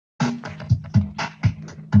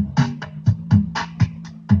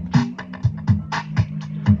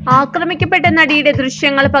ആക്രമിക്കപ്പെട്ട നടിയുടെ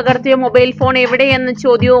ദൃശ്യങ്ങൾ പകർത്തിയ മൊബൈൽ ഫോൺ എവിടെയെന്ന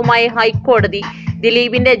ചോദ്യവുമായി ഹൈക്കോടതി.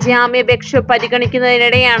 ദിലീപിന്റെ ജാമ്യാപേക്ഷ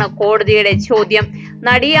പരിഗണിക്കുന്നതിനിടെയാണ് കോടതിയുടെ ചോദ്യം.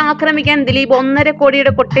 നടിയെ ആക്രമിക്കാൻ ദിലീപ് 1.5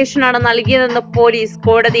 കോടിയുടെ കൊട്ടേഷനാണ് നൽകിയതെന്ന് പോലീസ്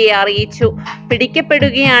കോടതിയെ അറിയിച്ചു.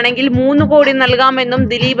 പിടിക്കപ്പെടുകയാണെങ്കിൽ 3 കോടി നൽകാമെന്നും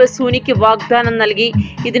ദിലീപ് സുനിക്ക് വാഗ്ദാനം നൽകി.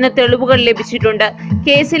 ഇതിന് തെളിവുകൾ ലഭിച്ചിട്ടുണ്ട്.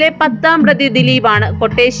 കേസിലെ 10ാം പ്രതി ദിലീപാണ്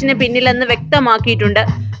കൊട്ടേഷന് പിന്നിലെന്ന് വ്യക്തമാക്കിയിട്ടുണ്ട്.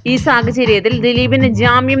 ഈ സാഹചര്യത്തിൽ ദിലീപിന്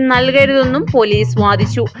ജാമ്യം നൽകരുതെന്നും പോലീസ്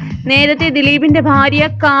വാദിച്ചു. നേരത്തെ ദിലീപിന്റെ ഭാര്യ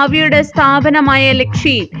കാവ്യയുടെ സ്ഥാപനമായ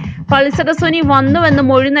ലക്ഷ്യയിൽ പൾസർ വന്നുവെന്ന്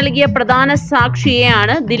മൊഴി നൽകിയ പ്രധാന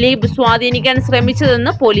സാക്ഷിയെയാണ് ദിലീപ് സ്വാധീനിക്കാൻ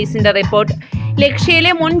ശ്രമിച്ചതെന്ന് പോലീസിന്റെ റിപ്പോർട്ട്.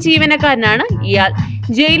 ലക്ഷ്യയിലെ മുൻ ജീവനക്കാരനാണ് ഇയാൾ.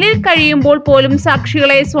 ജയിലിൽ കഴിയുമ്പോൾ പോലും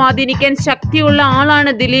സാക്ഷികളെ സ്വാധീനിക്കാൻ ശക്തിയുള്ള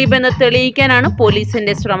ആളാണ് ദിലീപ് എന്ന് തെളിയിക്കാനാണ്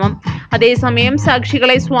പോലീസിന്റെ ശ്രമം. അതേസമയം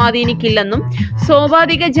സാക്ഷികളെ സ്വാധീനിക്കില്ലെന്നും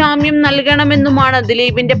സ്വാഭാവിക ജാമ്യം നൽകണമെന്നുമാണ്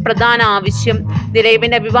ദിലീപിന്റെ പ്രധാന ആവശ്യം.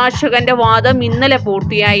 ദിലീപിന്റെ അഭിഭാഷകന്റെ വാദം ഇന്നലെ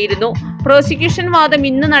പൂർത്തിയായിരുന്നു. പ്രോസിക്യൂഷൻ വാദം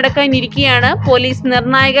ഇന്ന് നടക്കാനിരിക്കെയാണ് പോലീസ്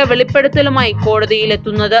നിർണായക വെളിപ്പെടുത്തലുമായി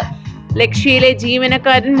കോടതിയിലെത്തുന്നത്. ലക്ഷ്യയിലെ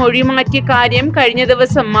ജീവനക്കാരൻ മൊഴിമാറ്റിയ കാര്യം കഴിഞ്ഞ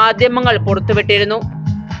ദിവസം മാധ്യമങ്ങൾ പുറത്തുവിട്ടിരുന്നു.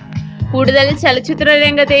 കൂടുതൽ ചലച്ചിത്ര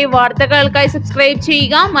രംഗത്തെ വാർത്തകൾക്കായി സബ്സ്ക്രൈബ്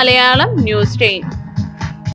ചെയ്യുക മലയാളം ന്യൂസ് ടൈം.